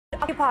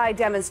Occupy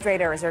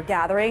demonstrators are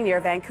gathering near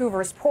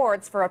Vancouver's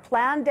ports for a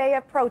planned day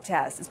of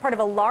protest. It's part of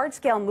a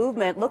large-scale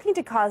movement looking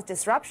to cause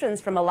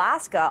disruptions from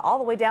Alaska all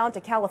the way down to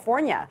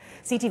California.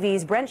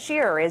 CTV's Brent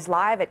Shearer is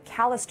live at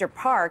Callister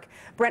Park.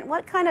 Brent,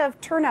 what kind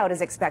of turnout is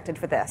expected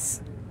for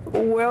this?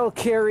 Well,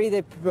 Carrie,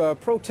 the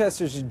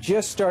protesters are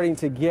just starting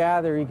to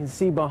gather. You can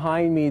see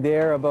behind me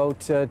there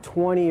about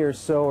 20 or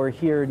so are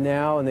here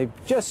now, and they've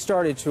just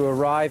started to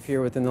arrive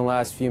here within the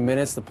last few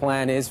minutes. The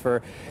plan is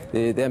for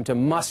them to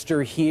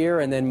muster here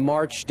and then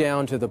march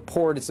down to the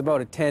port. It's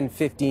about a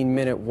 10-15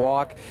 minute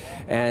walk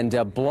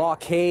and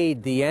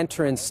blockade the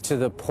entrance to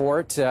the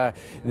port.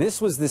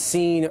 This was the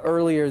scene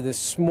earlier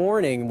this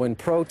morning when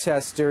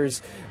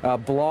protesters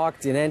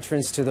blocked an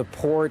entrance to the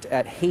port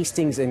at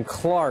Hastings and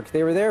Clark.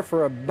 They were there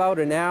for about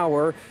an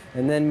hour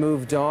and then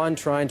moved on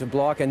trying to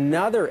block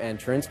another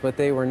entrance, but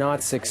they were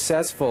not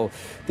successful.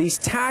 These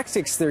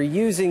tactics they're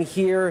using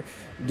here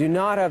do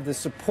not have the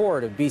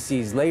support of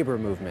BC's labor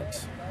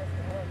movement.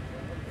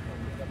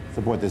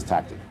 Support this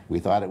tactic. We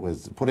thought it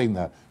was putting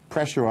the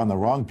pressure on the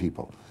wrong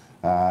people.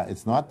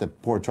 It's not the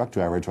poor truck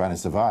driver trying to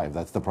survive.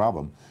 That's the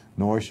problem.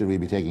 Nor should we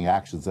be taking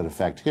actions that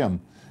affect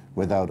him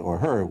or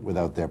her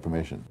without their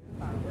permission.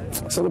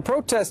 So the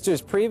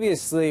protesters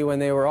previously, when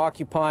they were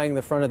occupying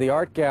the front of the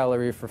art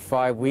gallery for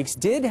 5 weeks,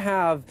 did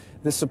have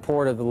the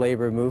support of the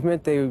labor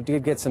movement. They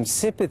did get some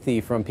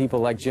sympathy from people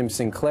like Jim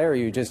Sinclair,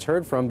 you just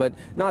heard from, but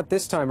not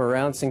this time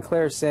around.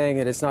 Sinclair saying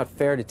that it's not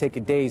fair to take a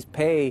day's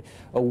pay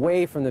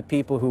away from the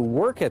people who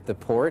work at the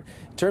port.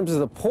 In terms of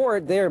the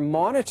port, they're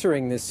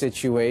monitoring this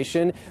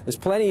situation. There's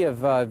plenty of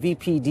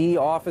VPD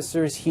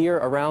officers here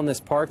around this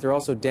park. They're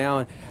also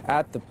down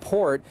at the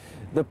port.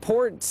 The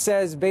port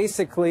says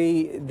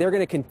basically they're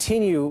going to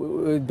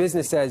continue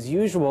business as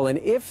usual, and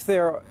if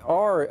there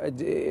are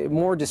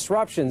more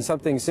disruptions,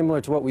 something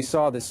similar to what we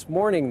saw this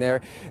morning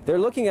there, they're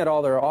looking at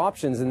all their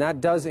options, and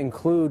that does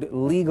include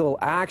legal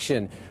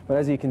action. But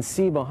as you can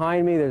see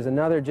behind me, there's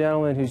another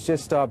gentleman who's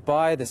just stopped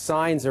by. The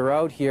signs are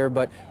out here,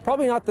 but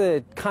probably not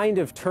the kind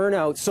of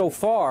turnout so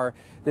far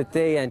that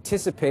they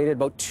anticipated.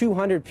 About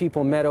 200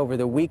 people met over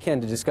the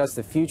weekend to discuss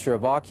the future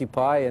of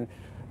Occupy, and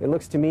it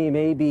looks to me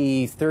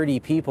maybe 30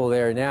 people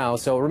there now,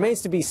 so it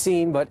remains to be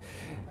seen, but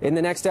in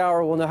the next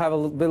hour we'll have a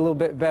little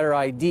bit better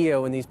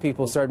idea when these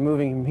people start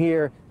moving from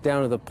here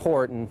down to the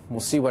port, and we'll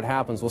see what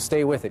happens. We'll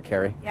stay with it,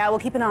 Carrie. Yeah, we'll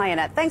keep an eye on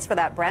it. Thanks for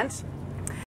that, Brent.